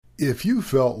If you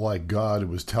felt like God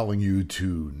was telling you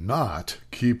to not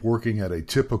keep working at a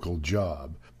typical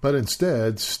job, but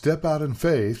instead step out in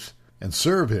faith and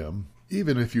serve Him,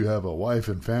 even if you have a wife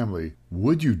and family,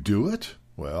 would you do it?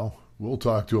 Well, we'll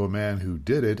talk to a man who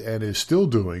did it and is still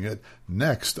doing it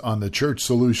next on the Church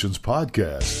Solutions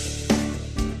Podcast.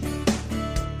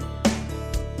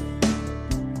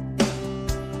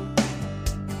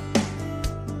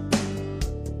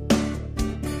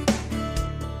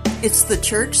 It's the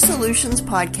Church Solutions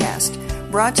Podcast,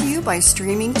 brought to you by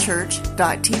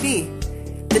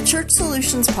streamingchurch.tv. The Church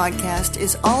Solutions Podcast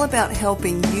is all about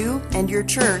helping you and your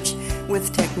church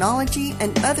with technology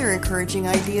and other encouraging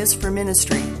ideas for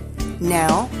ministry.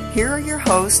 Now, here are your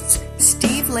hosts,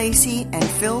 Steve Lacey and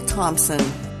Phil Thompson.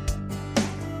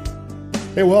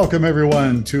 Hey, welcome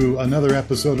everyone to another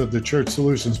episode of the Church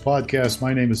Solutions Podcast.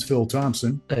 My name is Phil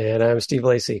Thompson. And I'm Steve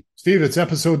Lacey. Steve, it's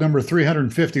episode number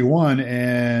 351,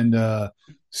 and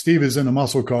Steve is in the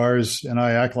muscle cars, and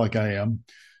I act like I am.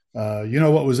 You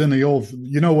know what was in the old,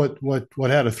 you know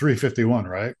what had a 351,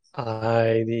 right?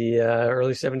 The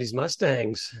early 70s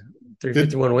Mustangs.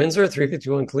 351 Windsor,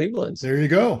 351 Cleveland. There you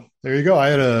go. I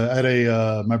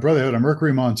had my brother had a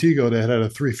Mercury Montego that had a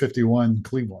 351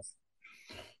 Cleveland.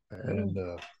 And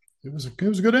it was a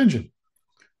good engine.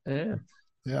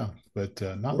 Yeah, but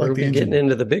not We'll like the be engine. getting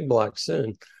into the big block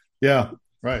soon. Yeah,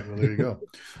 right. Well, there you go.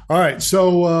 All right.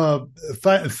 So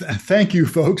thank you,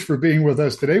 folks, for being with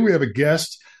us today. We have a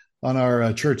guest on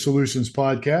our Church Solutions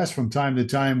Podcast. From time to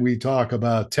time, we talk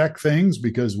about tech things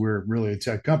because we're really a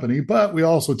tech company, but we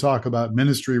also talk about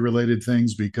ministry-related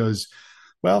things because,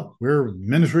 well, we're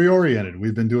ministry-oriented.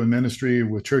 We've been doing ministry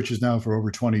with churches now for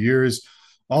over 20 years.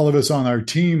 All of us on our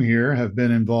team here have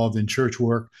been involved in church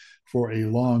work for a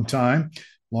long time,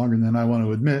 longer than I want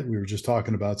to admit. We were just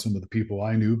talking about some of the people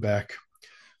I knew back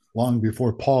long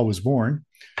before Paul was born.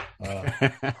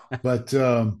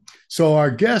 So our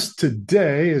guest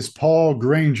today is Paul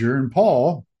Granger, and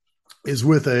Paul is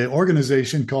with an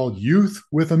organization called Youth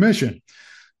with a Mission,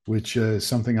 which is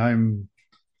something I'm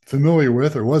familiar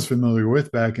with or was familiar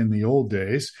with back in the old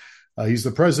days. He's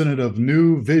the president of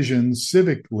New Vision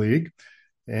Civic League.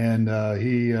 And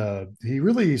he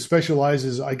really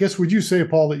specializes, I guess, would you say,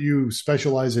 Paul, that you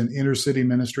specialize in inner city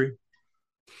ministry?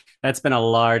 That's been a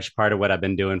large part of what I've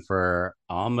been doing for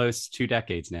almost 2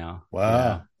 decades now. Wow.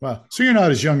 Yeah. Wow. So you're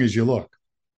not as young as you look.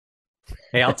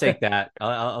 Hey, I'll take that.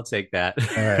 I'll take that.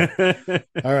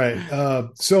 All right.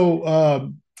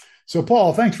 So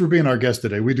Paul, thanks for being our guest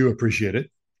today. We do appreciate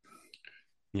it.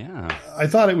 Yeah. I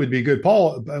thought it would be good.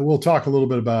 Paul, we'll talk a little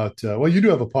bit about, you do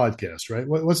have a podcast, right?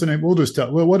 What's the name? We'll just tell,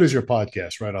 what is your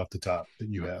podcast right off the top that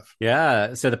you have?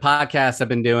 Yeah. So the podcast I've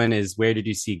been doing is Where Did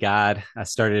You See God? I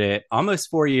started it almost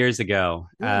 4 years ago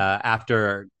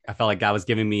after I felt like God was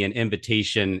giving me an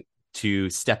invitation to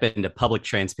step into public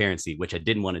transparency, which I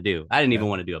didn't want to do. I didn't even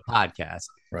want to do a podcast,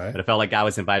 right? But I felt like God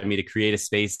was inviting me to create a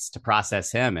space to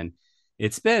process Him. And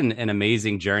it's been an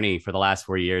amazing journey for the last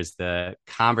 4 years. The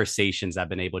conversations I've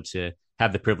been able to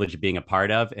have the privilege of being a part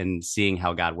of and seeing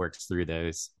how God works through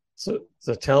those. So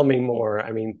tell me more.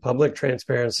 I mean, public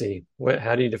transparency.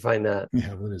 How do you define that?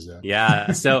 Yeah, what is that?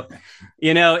 Yeah. So,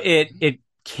 it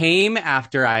came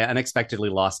after I unexpectedly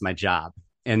lost my job.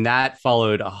 And that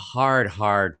followed a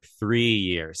hard 3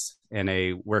 years in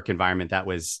a work environment that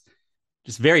was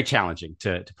just very challenging,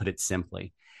 to put it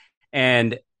simply.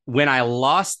 And when I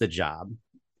lost the job,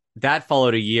 that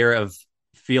followed a year of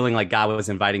feeling like God was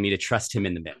inviting me to trust Him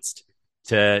in the midst,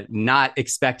 to not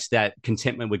expect that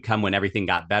contentment would come when everything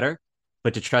got better,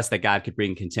 but to trust that God could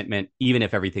bring contentment even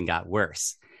if everything got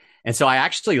worse. And so I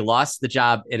actually lost the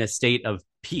job in a state of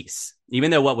peace. Even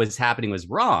though what was happening was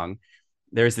wrong,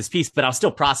 there's this peace, but I was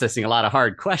still processing a lot of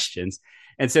hard questions.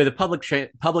 And so the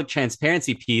public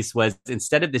transparency piece was,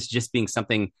 instead of this just being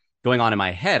something going on in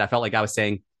my head, I felt like I was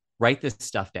saying, write this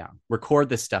stuff down, record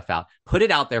this stuff out, put it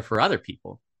out there for other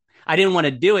people. I didn't want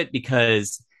to do it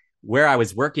because where I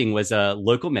was working was a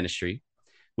local ministry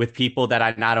with people that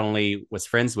I not only was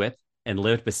friends with and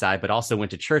lived beside, but also went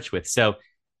to church with. So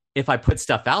if I put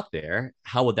stuff out there,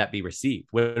 how would that be received?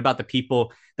 What about the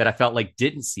people that I felt like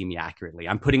didn't see me accurately?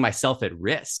 I'm putting myself at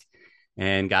risk.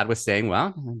 And God was saying,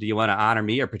 well, do you want to honor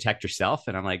me or protect yourself?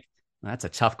 And I'm like, well, that's a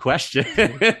tough question.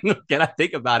 Can I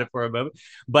think about it for a moment?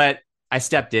 But I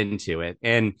stepped into it,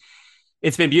 and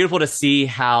it's been beautiful to see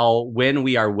how when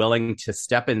we are willing to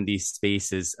step in these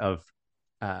spaces of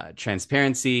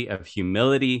transparency, of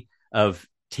humility, of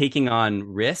taking on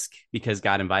risk because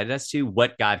God invited us to,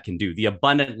 what God can do, the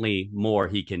abundantly more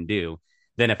He can do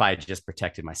than if I had just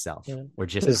protected myself or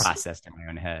just processed in my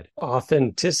own head.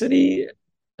 Authenticity,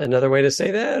 another way to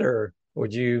say that, or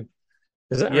would you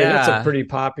I mean, that's a pretty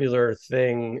popular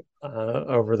thing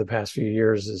over the past few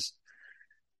years, is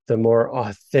the more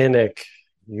authentic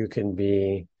you can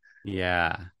be.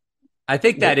 Yeah. I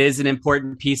think that is an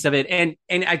important piece of it. And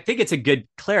I think it's a good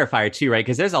clarifier too, right?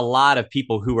 Because there's a lot of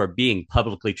people who are being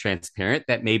publicly transparent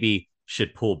that maybe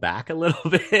should pull back a little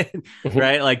bit,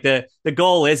 right? Like the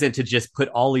goal isn't to just put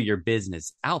all of your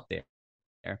business out there.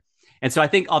 And so I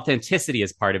think authenticity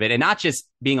is part of it, and not just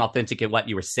being authentic in what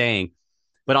you were saying,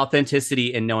 but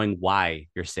authenticity in knowing why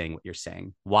you're saying what you're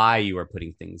saying, why you are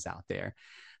putting things out there.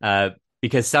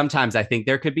 Because sometimes I think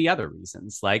there could be other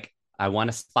reasons, like I want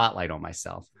a spotlight on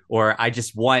myself, or I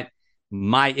just want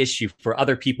my issue for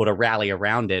other people to rally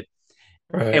around it.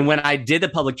 Right. And when I did the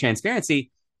public transparency,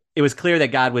 it was clear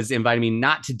that God was inviting me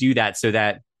not to do that so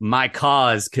that my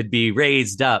cause could be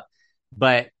raised up,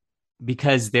 but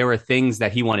because there were things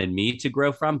that he wanted me to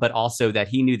grow from, but also that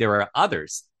he knew there were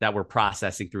others that were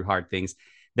processing through hard things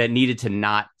that needed to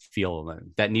not feel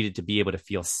alone, that needed to be able to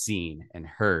feel seen and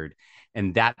heard.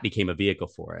 And that became a vehicle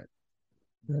for it.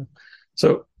 Yeah.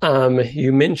 So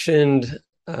you mentioned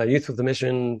Youth with a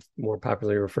Mission, more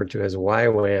popularly referred to as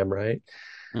YWAM, right?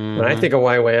 Mm-hmm. When I think of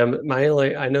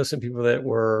YWAM, I know some people that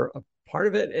were a part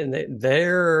of it, and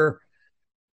their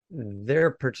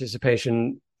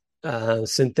participation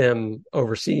sent them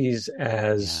overseas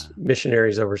as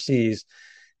missionaries overseas.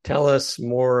 Tell us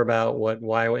more about what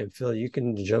YWAM. Phil, you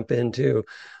can jump into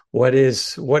what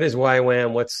is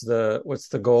YWAM? What's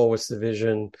the goal? What's the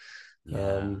vision?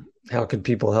 Yeah. How can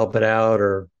people help it out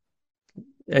or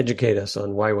educate us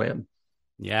on YWAM?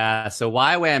 Yeah, so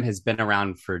YWAM has been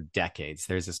around for decades.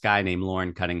 There's this guy named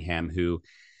Loren Cunningham who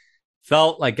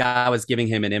felt like God was giving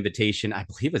him an invitation. I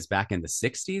believe it was back in the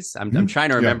 60s. I'm trying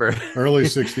to remember. Early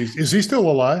 60s. Is he still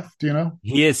alive? Do you know?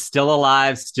 He is still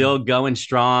alive, still going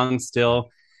strong, still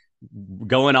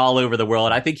going all over the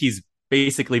world. I think he's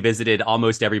basically visited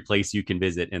almost every place you can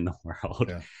visit in the world.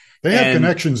 Yeah. They have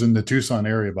connections in the Tucson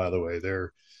area, by the way.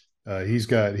 He's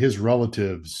got his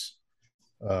relatives,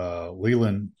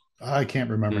 Leland, I can't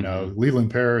remember now,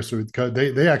 Leland Paris.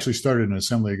 They actually started an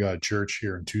Assembly of God church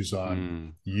here in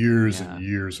Tucson years and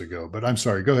years ago. But I'm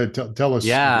sorry, go ahead, tell us.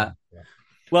 Yeah.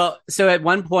 Well, so at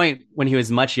one point when he was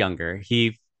much younger,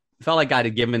 he felt like God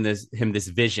had given him this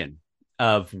vision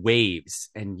of waves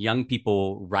and young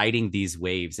people riding these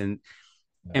waves.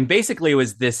 And basically it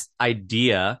was this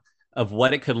idea of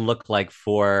what it could look like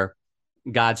for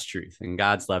God's truth and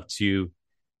God's love to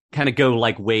kind of go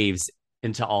like waves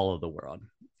into all of the world.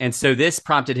 And so this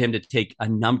prompted him to take a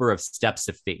number of steps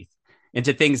of faith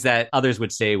into things that others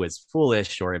would say was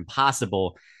foolish or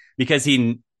impossible, because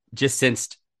he just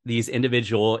sensed these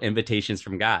individual invitations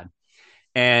from God.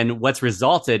 And what's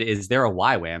resulted is there are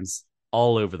YWAMs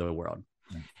all over the world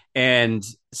and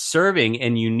serving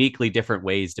in uniquely different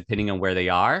ways depending on where they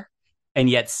are, and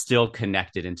yet still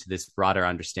connected into this broader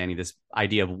understanding, this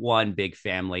idea of one big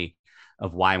family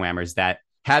of YWAMers that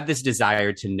have this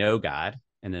desire to know God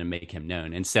and then make him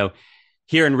known. And so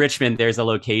here in Richmond, there's a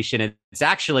location. It's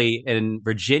actually in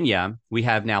Virginia. We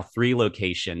have now 3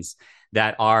 locations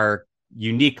that are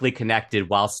uniquely connected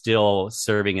while still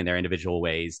serving in their individual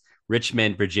ways: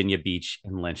 Richmond, Virginia Beach,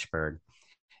 and Lynchburg.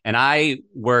 And I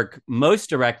work most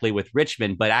directly with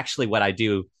Richmond, but actually what I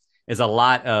do is a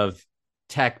lot of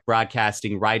tech,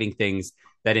 broadcasting, writing things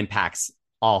that impacts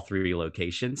all 3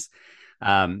 locations.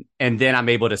 And then I'm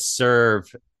able to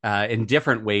serve in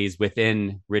different ways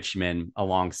within Richmond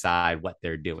alongside what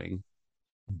they're doing.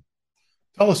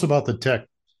 Tell us about the tech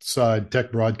side,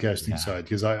 tech broadcasting side,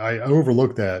 because I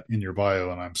overlooked that in your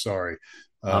bio, and I'm sorry.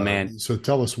 Oh, man. So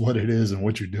tell us what it is and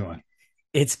what you're doing.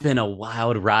 It's been a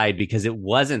wild ride because it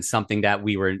wasn't something that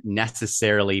we were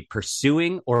necessarily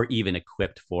pursuing or even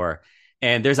equipped for.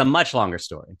 And there's a much longer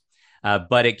story.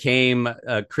 But it came,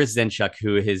 Chris Zenchuk,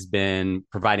 who has been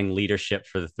providing leadership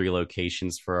for the 3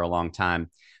 locations for a long time,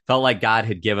 felt like God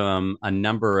had given him a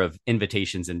number of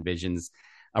invitations and visions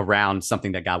around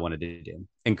something that God wanted to do.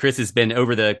 And Chris has been,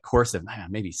 over the course of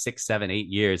maybe 6, 7, 8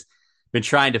 years, been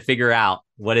trying to figure out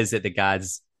what is it that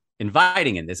God's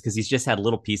inviting in this, because he's just had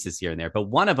little pieces here and there. But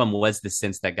one of them was the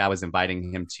sense that God was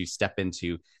inviting him to step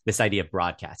into this idea of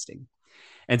broadcasting.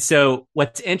 And so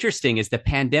what's interesting is the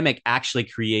pandemic actually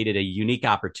created a unique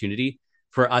opportunity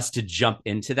for us to jump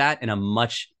into that in a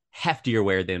much heftier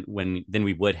way than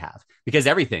we would have, because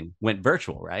everything went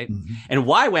virtual, right? Mm-hmm. And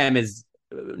YWAM is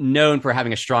known for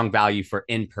having a strong value for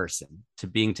in-person, to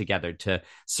being together, to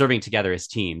serving together as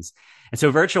teams. And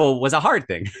so virtual was a hard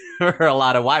thing for a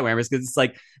lot of YWAMers, because it's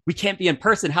like, we can't be in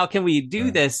person. How can we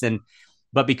do this?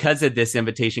 But because of this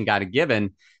invitation God had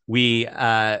given, we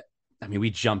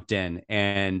jumped in,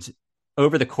 and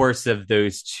over the course of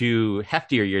those 2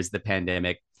 heftier years of the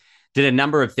pandemic, did a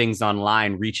number of things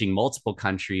online, reaching multiple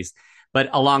countries. But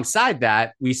alongside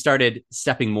that, we started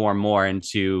stepping more and more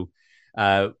into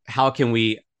how can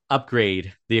we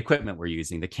upgrade the equipment we're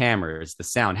using, the cameras, the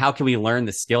sound? How can we learn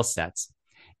the skill sets?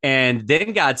 And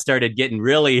then God started getting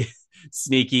really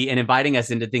sneaky and inviting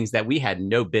us into things that we had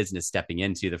no business stepping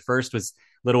into. The first was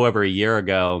a little over a year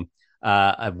ago,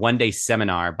 a one-day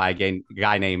seminar by a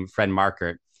guy named Fred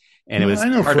Markert. And it was I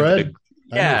know part Fred. of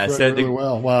the, I know Fred really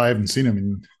well. Well, I haven't seen him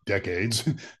in decades.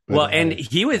 Well, and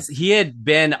he had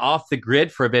been off the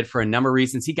grid for a bit for a number of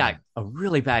reasons. He got a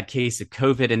really bad case of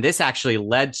COVID, and this actually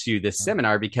led to this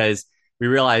seminar because we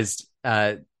realized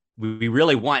we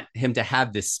really want him to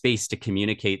have this space to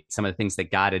communicate some of the things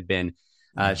that God had been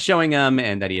showing him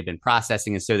and that he had been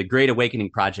processing. And so the Great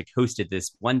Awakening Project hosted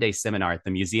this one-day seminar at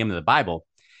the Museum of the Bible,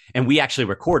 and we actually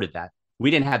recorded that. We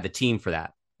didn't have the team for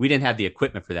that. We didn't have the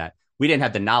equipment for that. We didn't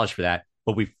have the knowledge for that,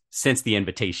 but we've sent the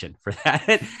invitation for that.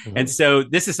 Mm-hmm. And so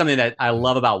this is something that I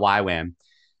love about YWAM.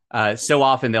 So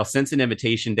often they'll sense an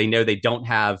invitation. They know they don't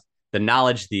have the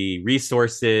knowledge, the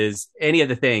resources, any of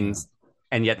the things.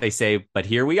 And yet they say, but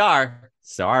here we are.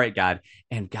 So, all right, God.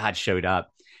 And God showed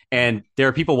up. And there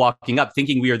are people walking up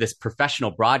thinking we are this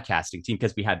professional broadcasting team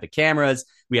because we had the cameras,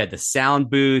 we had the sound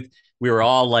booth. We were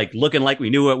all like looking like we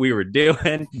knew what we were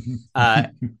doing.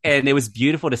 And it was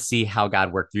beautiful to see how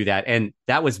God worked through that. And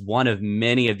that was one of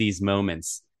many of these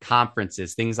moments,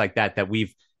 conferences, things like that, that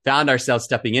we've found ourselves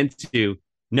stepping into,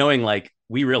 knowing like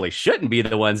we really shouldn't be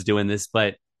the ones doing this,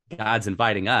 but God's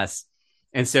inviting us.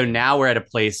 And so now we're at a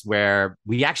place where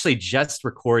we actually just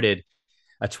recorded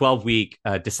a 12-week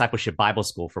discipleship Bible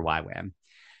school for YWAM.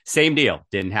 Same deal.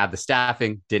 Didn't have the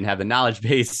staffing, didn't have the knowledge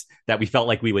base that we felt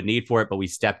like we would need for it, but we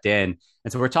stepped in.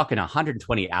 And so we're talking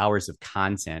 120 hours of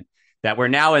content that we're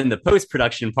now in the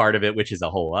post-production part of it, which is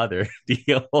a whole other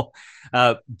deal.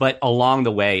 But along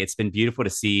the way, it's been beautiful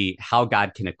to see how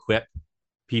God can equip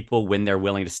people when they're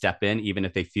willing to step in, even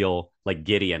if they feel like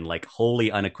Gideon, like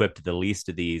wholly unequipped to the least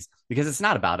of these, because it's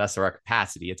not about us or our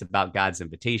capacity. It's about God's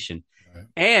invitation. Right.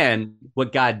 And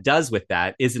what God does with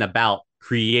that isn't about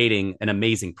creating an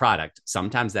amazing product.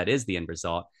 Sometimes that is the end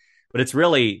result, but it's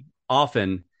really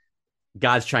often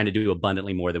God's trying to do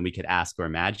abundantly more than we could ask or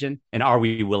imagine. And are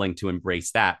we willing to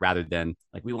embrace that rather than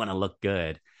like, we want to look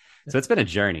good? So it's been a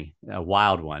journey, a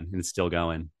wild one, and it's still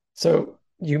going. So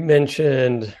you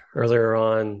mentioned earlier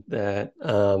on that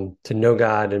to know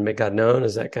God and make God known,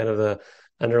 is that kind of the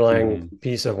underlying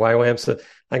piece of YWAM? So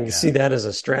I can see that as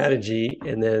a strategy,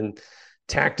 and then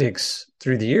tactics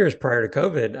through the years prior to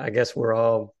COVID. I guess we're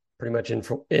all pretty much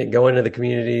going to the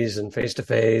communities and face to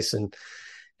face, and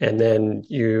then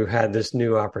you had this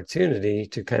new opportunity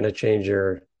to kind of change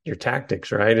your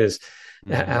tactics, right?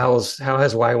 How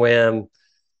has YWAM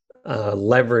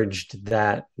leveraged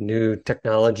that new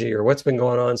technology, or what's been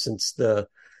going on since the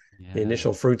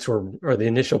initial fruits or the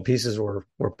initial pieces were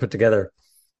put together?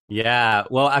 Yeah,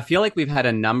 well, I feel like we've had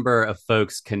a number of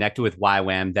folks connected with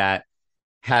YWAM that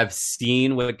have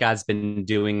seen what God's been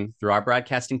doing through our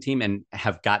broadcasting team and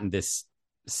have gotten this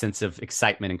sense of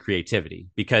excitement and creativity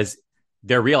because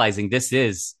they're realizing this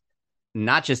is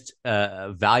not just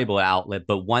a valuable outlet,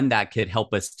 but one that could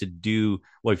help us to do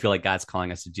what we feel like God's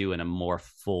calling us to do in a more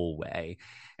full way.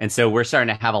 And so we're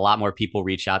starting to have a lot more people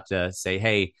reach out to say,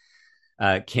 hey,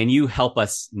 can you help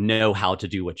us know how to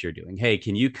do what you're doing? Hey,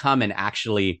 can you come and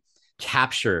actually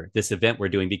capture this event we're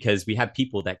doing? Because we have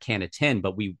people that can't attend,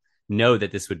 but we know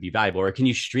that this would be valuable. Or can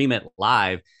you stream it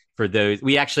live for those?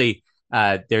 We actually,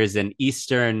 there's an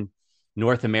Eastern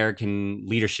North American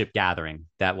leadership gathering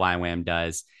that YWAM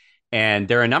does. And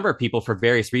there are a number of people for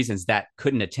various reasons that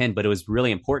couldn't attend, but it was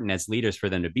really important as leaders for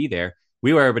them to be there.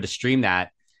 We were able to stream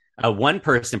that. One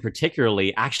person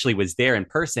particularly actually was there in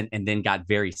person and then got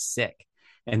very sick.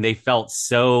 And they felt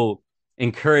so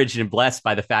encouraged and blessed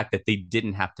by the fact that they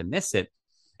didn't have to miss it.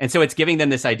 And so it's giving them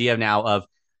this idea now of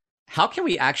how can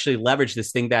we actually leverage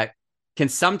this thing that can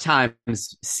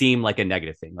sometimes seem like a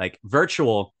negative thing? Like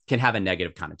virtual can have a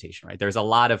negative connotation, right? There's a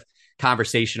lot of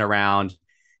conversation around,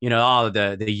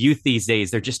 the youth these days,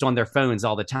 they're just on their phones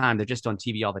all the time. They're just on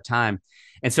TV all the time.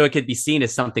 And so it could be seen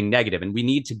as something negative. And we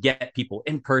need to get people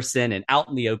in person and out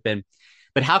in the open.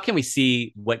 But how can we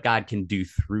see what God can do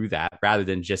through that rather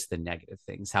than just the negative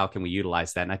things? How can we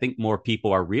utilize that? And I think more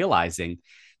people are realizing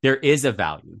there is a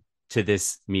value to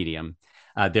this medium.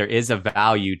 There is a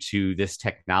value to this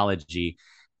technology,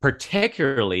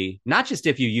 particularly not just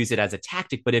if you use it as a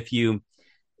tactic, but if you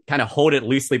kind of hold it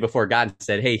loosely before God and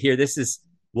said, hey, here, this is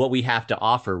what we have to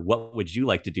offer. What would you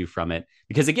like to do from it?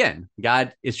 Because again,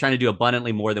 God is trying to do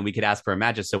abundantly more than we could ask or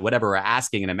imagine. So whatever we're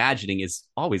asking and imagining is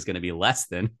always going to be less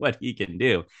than what he can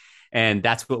do. And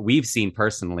that's what we've seen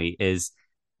personally is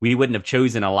we wouldn't have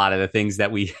chosen a lot of the things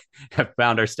that we have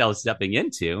found ourselves stepping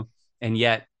into. And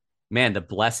yet, man, the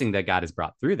blessing that God has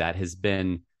brought through that has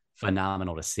been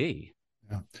phenomenal to see.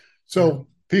 Yeah. So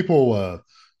people,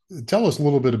 tell us a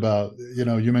little bit about,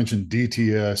 you mentioned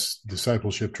DTS,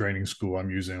 Discipleship Training School. I'm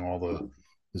using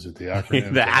is it the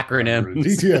acronym? The acronym.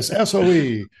 DTS,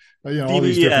 SOE, all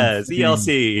these different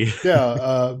ELC.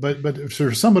 Yeah. But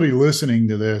for somebody listening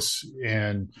to this,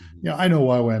 and, I know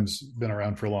YWAM's been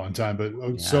around for a long time,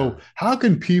 but so how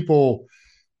can people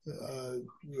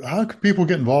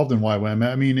get involved in YWAM?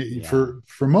 I mean,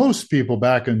 for most people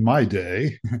back in my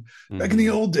day, back in the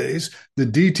old days, the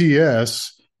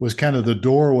DTS was kind of the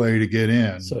doorway to get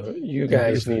in. So you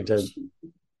guys need to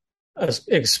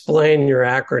explain your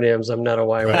acronyms. I'm not a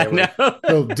YWAM.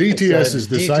 So DTS is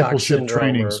Discipleship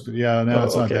Training School. Yeah, no,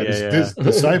 it's not that. It's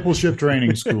Discipleship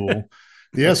Training School.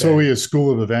 The SOE is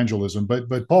School of Evangelism.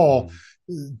 But Paul,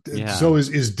 so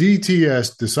is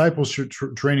DTS, Discipleship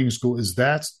Training School, is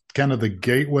that kind of the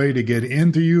gateway to get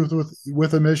into youth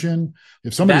with a mission?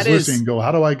 If somebody's listening, go,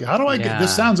 how do I get,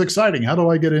 this sounds exciting. How do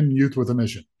I get in youth with a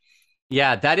mission?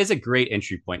 Yeah, that is a great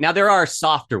entry point. Now, there are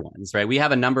softer ones, right? We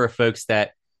have a number of folks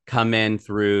that come in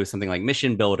through something like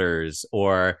Mission Builders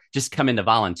or just come in to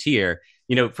volunteer.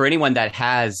 For anyone that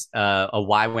has a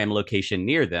YWAM location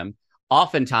near them,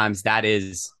 oftentimes that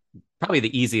is probably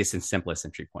the easiest and simplest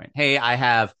entry point. Hey, I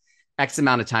have X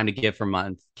amount of time to give per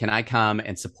month. Can I come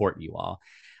and support you all?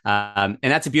 And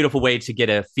that's a beautiful way to get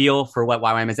a feel for what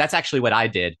YWAM is. That's actually what I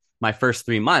did. My first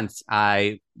 3 months,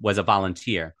 I was a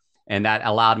volunteer. And that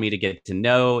allowed me to get to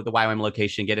know the YWAM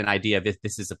location, get an idea of if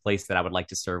this is a place that I would like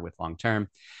to serve with long term.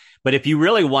 But if you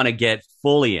really want to get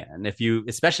fully in,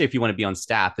 especially if you want to be on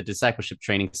staff, the Discipleship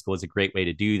Training School is a great way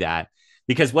to do that.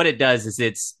 Because what it does is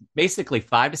it's basically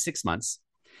 5 to 6 months.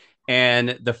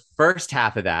 And the first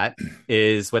half of that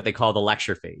is what they call the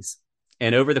lecture phase.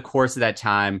 And over the course of that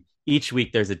time, each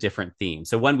week there's a different theme.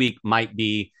 So one week might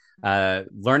be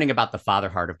learning about the Father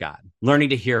heart of God,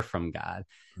 learning to hear from God,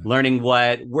 learning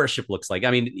what worship looks like.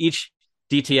 I mean, each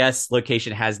DTS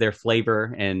location has their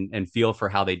flavor and feel for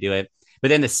how they do it. But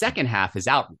then the second half is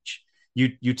outreach.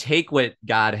 You take what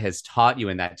God has taught you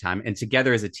in that time, and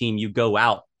together as a team, you go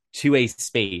out to a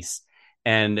space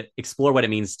and explore what it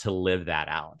means to live that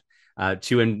out.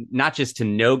 Not just to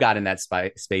know God in that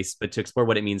space, but to explore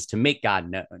what it means to make God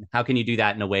known. How can you do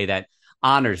that in a way that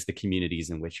honors the communities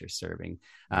in which you're serving?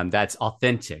 That's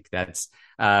authentic, that's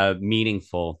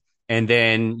meaningful. And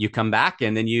then you come back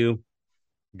and then you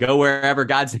go wherever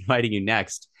God's inviting you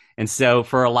next. And so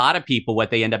for a lot of people,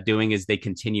 what they end up doing is they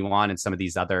continue on in some of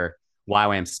these other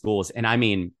YWAM schools. And I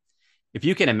mean, if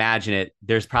you can imagine it,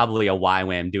 there's probably a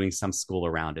YWAM doing some school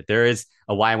around it. There is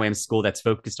a YWAM school that's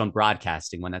focused on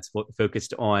broadcasting, one that's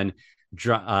focused on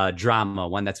drama,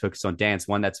 one that's focused on dance,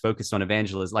 one that's focused on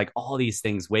evangelism, like all these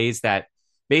things, ways that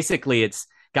basically it's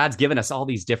God's given us all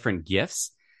these different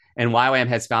gifts. And YWAM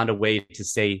has found a way to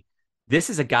say, this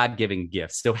is a God-given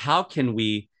gift. So how can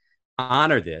we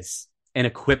honor this and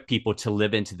equip people to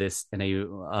live into this in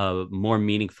a more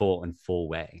meaningful and full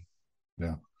way?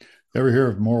 Yeah. Ever hear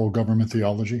of moral government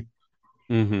theology?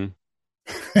 Mm-hmm.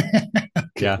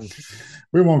 Yeah.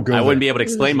 We won't go I there. wouldn't be able to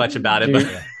explain much about it. But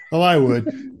well, I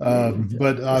would,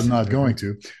 but I'm not going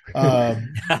to.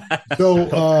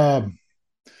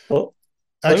 Well,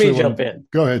 let me jump in.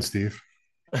 Go ahead, Steve.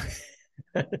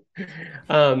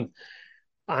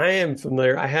 I am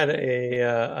familiar. I had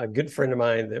a good friend of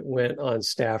mine that went on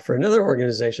staff for another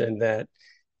organization that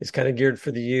is kind of geared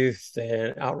for the youth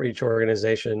and outreach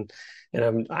organization.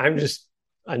 And I'm just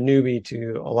a newbie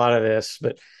to a lot of this,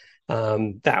 but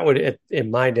that would,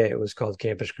 in my day, it was called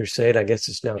Campus Crusade. I guess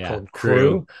it's now called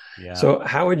Cru. Yeah. So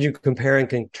how would you compare and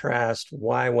contrast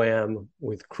YWAM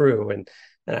with Cru? And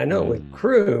I know with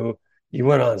Cru, you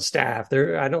went on staff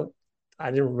there. I didn't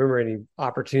remember any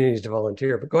opportunities to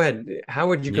volunteer, but go ahead. How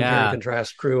would you compare and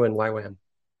contrast Cru and YWAM?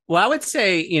 Well, I would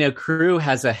say, Cru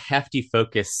has a hefty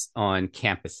focus on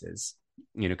campuses,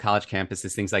 college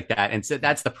campuses, things like that. And so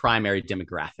that's the primary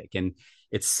demographic, and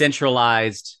it's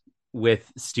centralized with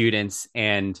students.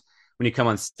 And when you come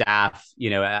on staff,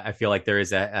 I feel like there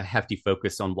is a hefty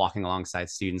focus on walking alongside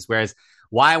students, whereas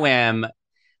YWAM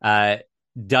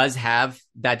does have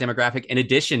that demographic. In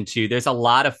addition to, there's a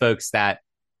lot of folks that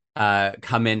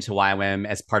come into YWAM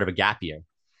as part of a gap year.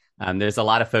 There's a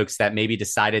lot of folks that maybe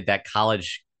decided that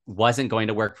college wasn't going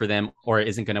to work for them or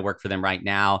isn't going to work for them right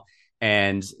now.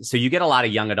 And so you get a lot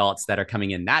of young adults that are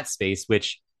coming in that space,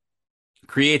 which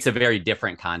creates a very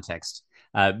different context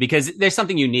because there's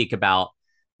something unique about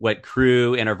what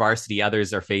Cru and InterVarsity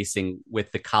others are facing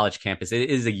with the college campus. It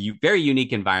is a very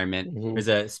unique environment. Mm-hmm. There's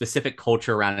a specific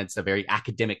culture around it. It's a very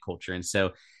academic culture. And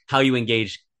so how you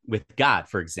engage with God,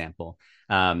 for example,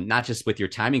 not just with your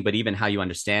timing, but even how you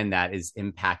understand that is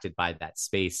impacted by that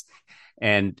space.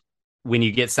 And when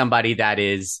you get somebody that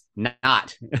is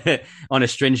not on a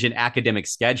stringent academic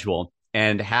schedule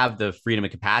and have the freedom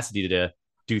and capacity to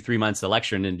do 3 months of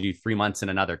lecture and then do 3 months in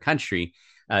another country,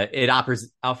 it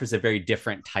offers a very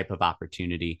different type of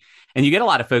opportunity. And you get a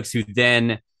lot of folks who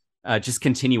then just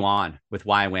continue on with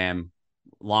YWAM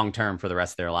long-term for the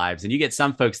rest of their lives. And you get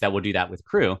some folks that will do that with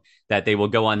Cru, that they will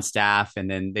go on staff and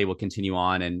then they will continue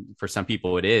on. And for some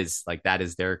people, it is like that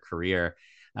is their career.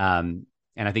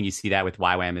 And I think you see that with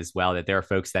YWAM as well, that there are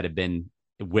folks that have been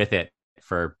with it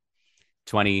for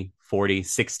 20, 40,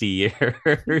 60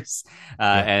 years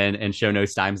and show no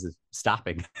signs of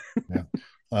stopping.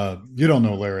 Yeah. You don't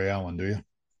know Larry Allen, do you?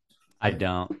 I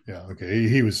don't. Yeah. Okay.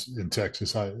 He was in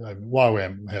Texas.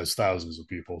 YWAM has thousands of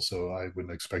people, so I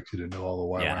wouldn't expect you to know all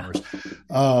the YWAMers.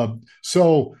 Yeah.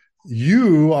 So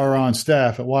you are on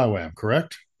staff at YWAM,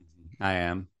 correct? I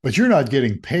am. But you're not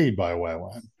getting paid by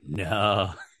YWAM.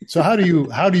 No. So how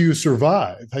do you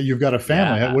survive? You've got a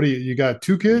family. Yeah. What do you got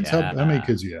 2 kids? Yeah. How many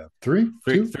kids do you have? 3?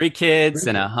 Three kids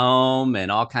and a home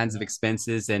and all kinds of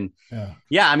expenses. And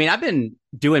I mean, I've been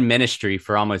doing ministry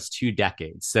for almost 2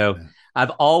 decades. So I've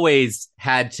always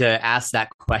had to ask that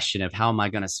question of how am I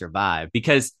going to survive?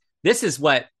 Because this is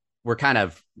what we're kind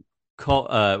of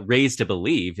raised to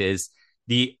believe is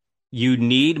you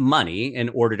need money in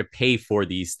order to pay for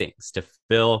these things, to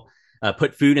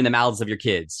put food in the mouths of your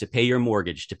kids, to pay your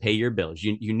mortgage, to pay your bills.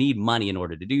 You need money in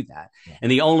order to do that. Yeah.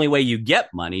 And the only way you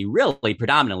get money really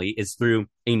predominantly is through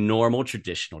a normal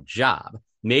traditional job.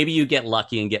 Maybe you get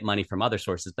lucky and get money from other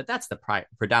sources, but that's the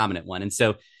predominant one. And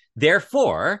so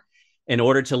therefore, in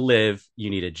order to live, you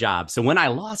need a job. So when I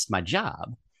lost my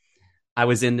job, I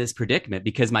was in this predicament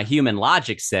because my human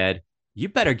logic said, you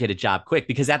better get a job quick,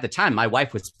 because at the time my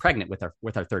wife was pregnant with our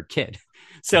 3rd kid.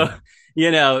 So,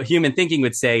 human thinking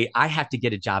would say, I have to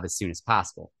get a job as soon as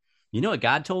possible. You know what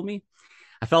God told me?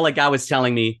 I felt like God was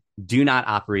telling me, do not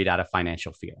operate out of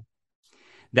financial fear.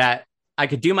 That I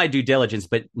could do my due diligence,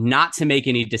 but not to make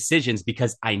any decisions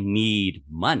because I need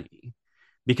money.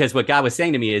 Because what God was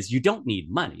saying to me is, you don't need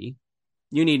money.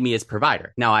 You need me as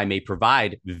provider. Now, I may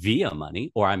provide via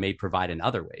money, or I may provide in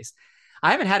other ways.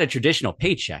 I haven't had a traditional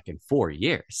paycheck in 4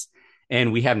 years,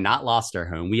 and we have not lost our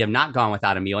home. We have not gone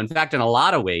without a meal. In fact, in a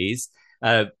lot of ways,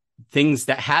 things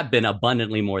that have been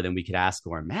abundantly more than we could ask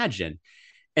or imagine.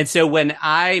 And so when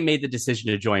I made the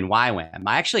decision to join YWAM,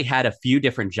 I actually had a few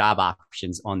different job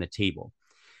options on the table.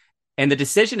 And the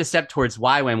decision to step towards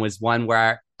YWAM was one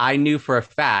where I knew for a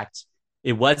fact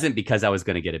it wasn't because I was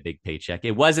going to get a big paycheck.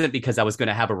 It wasn't because I was going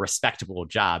to have a respectable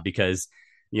job, because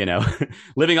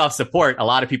living off support, a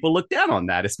lot of people look down on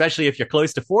that, especially if you're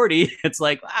close to 40. It's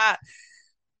like,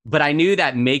 But I knew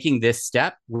that making this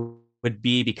step would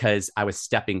be because I was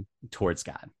stepping towards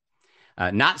God,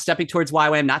 not stepping towards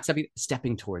YWAM, not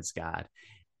stepping towards God,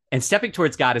 and stepping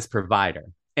towards God as provider.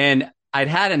 And I'd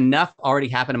had enough already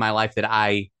happen in my life that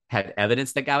I had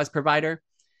evidence that God was provider.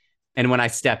 And when I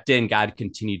stepped in, God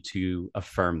continued to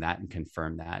affirm that and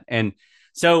confirm that. And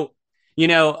so,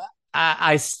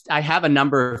 I have a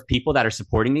number of people that are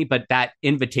supporting me, but that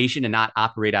invitation to not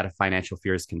operate out of financial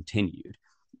fear has continued.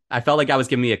 I felt like God was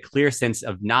giving me a clear sense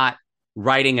of not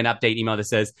writing an update email that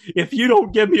says, if you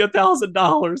don't give me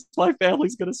 $1,000, my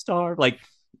family's going to starve. Like,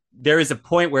 there is a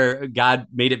point where God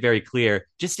made it very clear,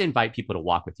 just to invite people to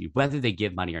walk with you, whether they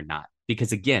give money or not.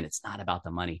 Because again, it's not about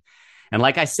the money. And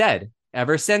like I said,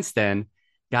 ever since then,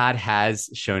 God has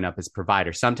shown up as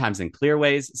provider, sometimes in clear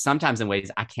ways, sometimes in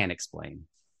ways I can't explain.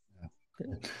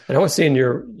 And I was seeing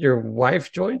your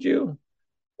wife joined you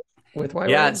with YWAM.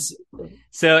 Yes.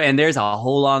 So, and there's a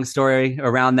whole long story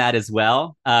around that as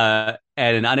well, and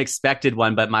an unexpected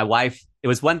one. But my wife, it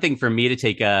was one thing for me to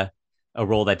take a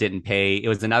role that didn't pay. It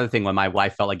was another thing when my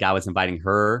wife felt like God was inviting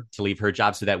her to leave her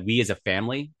job so that we as a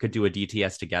family could do a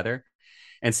DTS together.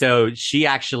 And so she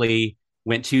actually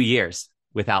went 2 years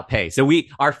without pay. So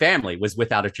our family was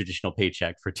without a traditional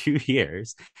paycheck for 2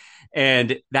 years.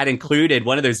 And that included,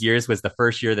 one of those years was the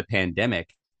first year of the pandemic.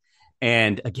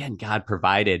 And again, God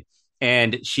provided.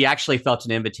 And she actually felt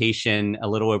an invitation a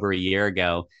little over a year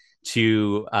ago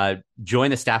to join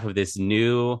the staff of this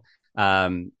new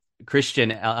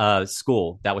Christian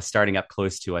school that was starting up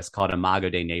close to us called Imago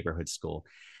Dei Neighborhood School.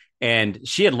 And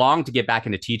she had longed to get back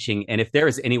into teaching. And if there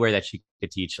was anywhere that she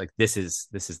could teach, like this is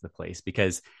the place,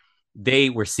 because they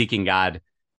were seeking God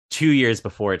 2 years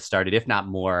before it started, if not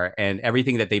more. And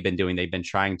everything that they've been doing, they've been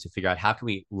trying to figure out how can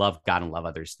we love God and love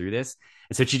others through this.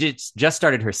 And so she just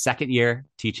started her second year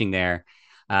teaching there,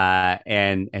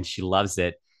 and she loves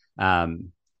it. But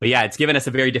yeah, it's given us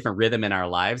a very different rhythm in our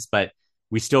lives, but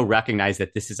we still recognize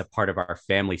that this is a part of our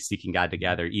family seeking God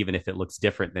together, even if it looks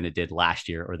different than it did last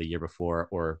year or the year before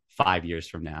or 5 years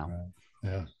from now.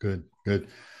 Right. Yeah, good.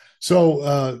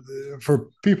 So for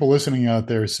people listening out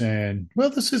there saying, well,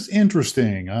 this is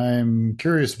interesting, I'm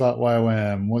curious about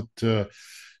YWAM, what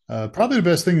probably the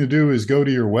best thing to do is go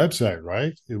to your website,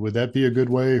 right? Would that be a good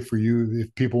way for you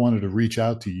if people wanted to reach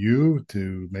out to you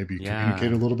to maybe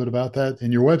communicate a little bit about that?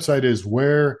 And your website is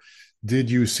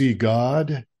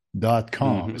wheredidyousegod.com.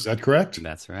 Mm-hmm. Is that correct?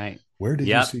 That's right. Where did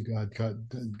you see God?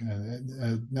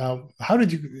 Now,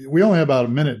 we only have about a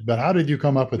minute, but how did you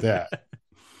come up with that?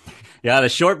 Yeah, the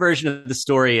short version of the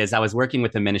story is I was working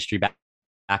with the ministry back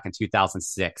in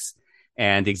 2006.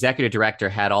 And the executive director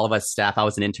had all of us staff. I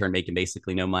was an intern making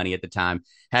basically no money at the time,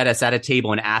 had us at a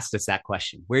table and asked us that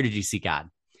question: where did you see God?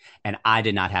 And I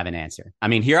did not have an answer. I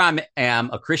mean, here I am,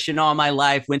 a Christian all my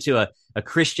life, went to a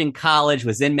Christian college,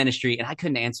 was in ministry, and I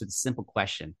couldn't answer the simple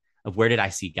question of where did I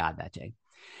see God that day?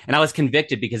 And I was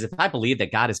convicted because if I believe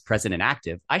that God is present and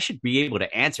active, I should be able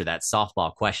to answer that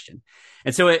softball question.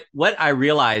 And so what I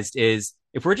realized is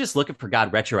if we're just looking for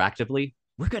God retroactively,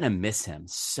 we're going to miss him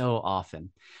so often.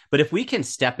 But if we can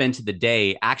step into the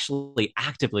day actually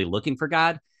actively looking for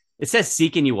God, it says,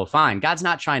 seek and you will find. God's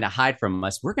not trying to hide from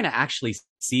us. We're going to actually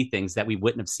see things that we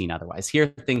wouldn't have seen otherwise, hear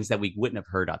things that we wouldn't have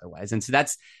heard otherwise. And so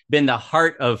that's been the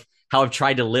heart of how I've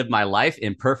tried to live my life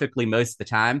imperfectly most of the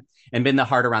time, and been the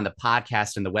heart around the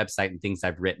podcast and the website and things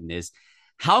I've written is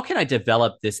how can I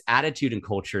develop this attitude and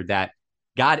culture that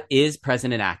God is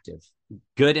present and active,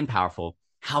 good and powerful.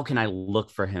 How can I look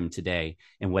for him today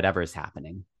in whatever is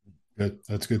happening? Good.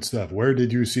 That's good stuff.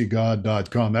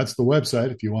 Wheredidyousegod.com. That's the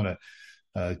website if you want to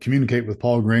communicate with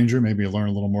Paul Granger, maybe learn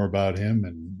a little more about him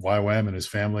and YWAM and his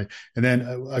family. And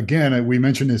then again, we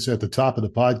mentioned this at the top of the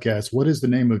podcast. What is the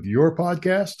name of your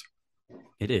podcast?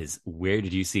 It is Where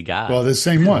Did You See God? Well, the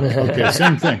same one. Okay,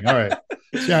 same thing. All right.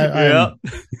 See,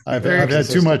 I've had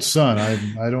too much sun.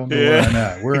 I don't know where I'm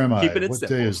at. Where am I? What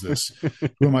day is this?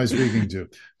 Who am I speaking to?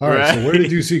 All right. So Where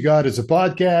Did You See God? It's a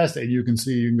podcast, and you can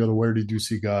go to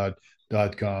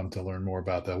wheredidyousegod.com to learn more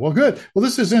about that. Well, good. Well,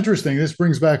 this is interesting. This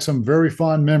brings back some very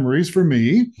fond memories for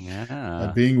me.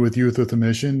 Yeah. Being with Youth with a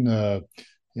Mission,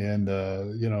 and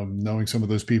knowing some of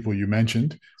those people you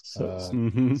mentioned.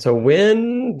 So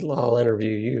when I'll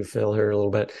interview you, Phil, here a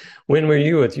little bit. When were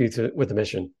you with Youth with the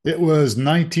Mission? It was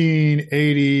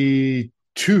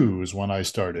 1982 is when I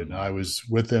started. I was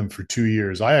with them for 2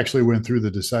 years. I actually went through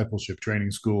the discipleship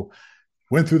training school,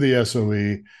 went through the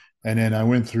SOE, and then I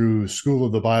went through School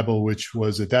of the Bible, which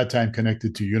was at that time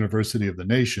connected to University of the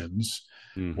Nations.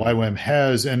 Mm-hmm. YWAM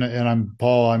has, and I'm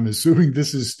assuming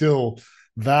this is still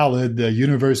valid,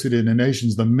 University of the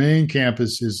Nations. The main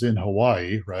campus is in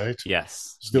Hawaii, right?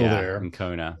 Yes. Still there. In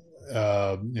Kona.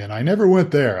 And I never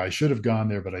went there. I should have gone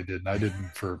there, but I didn't. I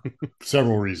didn't for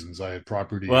several reasons. I had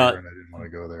property here and I didn't want to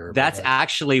go there. That's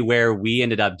actually where we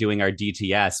ended up doing our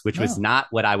DTS, which was not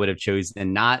what I would have chosen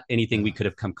and not anything we could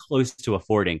have come close to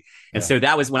affording. And so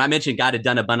that was when I mentioned God had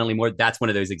done abundantly more. That's one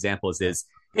of those examples is,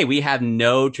 hey, we have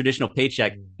no traditional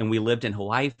paycheck and we lived in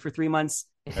Hawaii for 3 months.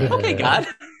 Okay, God,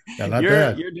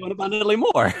 you're doing abundantly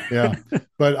more. Yeah,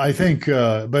 but I think,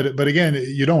 but again,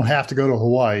 you don't have to go to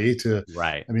Hawaii to.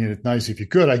 Right. I mean, it's nice if you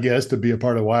could, I guess, to be a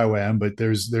part of YWAM. But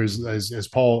there's as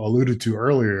Paul alluded to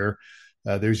earlier,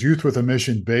 there's Youth with a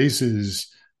Mission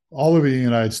bases all over the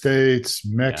United States,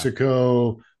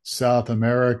 Mexico, South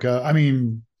America. I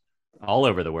mean, all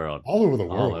over the world. All over the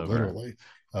world, literally.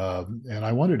 And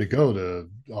I wanted to go to.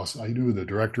 I knew the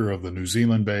director of the New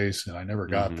Zealand base, and I never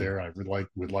got there. I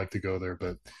would like to go there,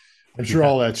 but I'm sure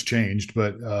all that's changed.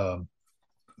 But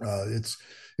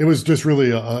it was just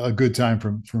really a good time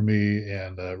for me,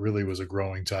 and really was a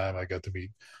growing time. I got to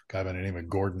meet a guy by the name of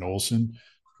Gordon Olson,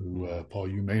 who Paul,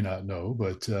 you may not know,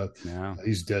 but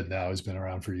he's dead now. He's been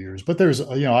around for years. But there's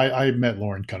I met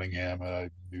Lauren Cunningham, and I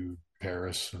knew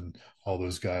Paris and all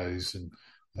those guys, and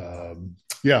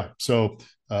so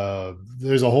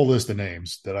there's a whole list of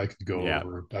names that I could go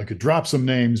over. I could drop some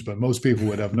names, but most people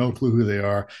would have no clue who they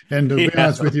are. And to be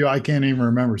honest with you, I can't even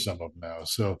remember some of them now.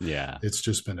 So it's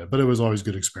just been but it was always a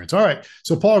good experience. All right.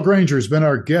 So Paul Granger has been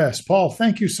our guest. Paul,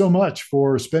 thank you so much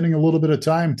for spending a little bit of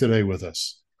time today with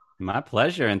us. My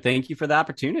pleasure. And thank you for the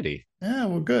opportunity. Yeah,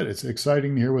 well, good. It's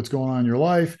exciting to hear what's going on in your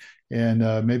life.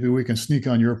 And maybe we can sneak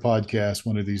on your podcast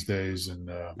one of these days and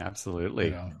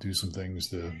absolutely, do some things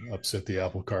to upset the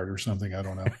apple cart or something. I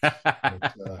don't know.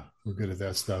 But, we're good at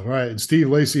that stuff. All right. And Steve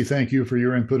Lacy, thank you for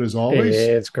your input as always.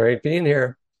 It's great being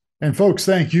here. And folks,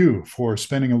 thank you for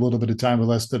spending a little bit of time with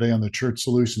us today on the Church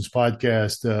Solutions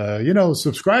podcast.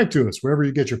 Subscribe to us wherever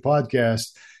you get your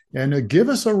podcast and give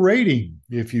us a rating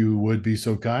if you would be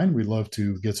so kind. We'd love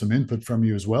to get some input from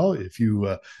you as well. If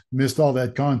you missed all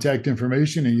that contact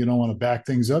information and you don't want to back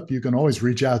things up, you can always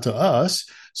reach out to us,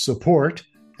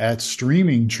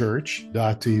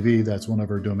 support@streamingchurch.tv. That's one of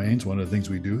our domains. One of the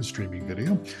things we do is streaming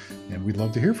video, and we'd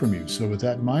love to hear from you. So with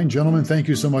that in mind, gentlemen, thank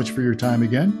you so much for your time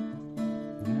again.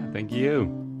 Yeah, thank you.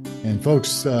 And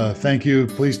folks, thank you.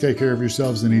 Please take care of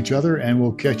yourselves and each other, and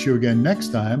we'll catch you again next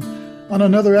time on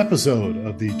another episode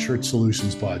of the Church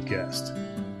Solutions Podcast.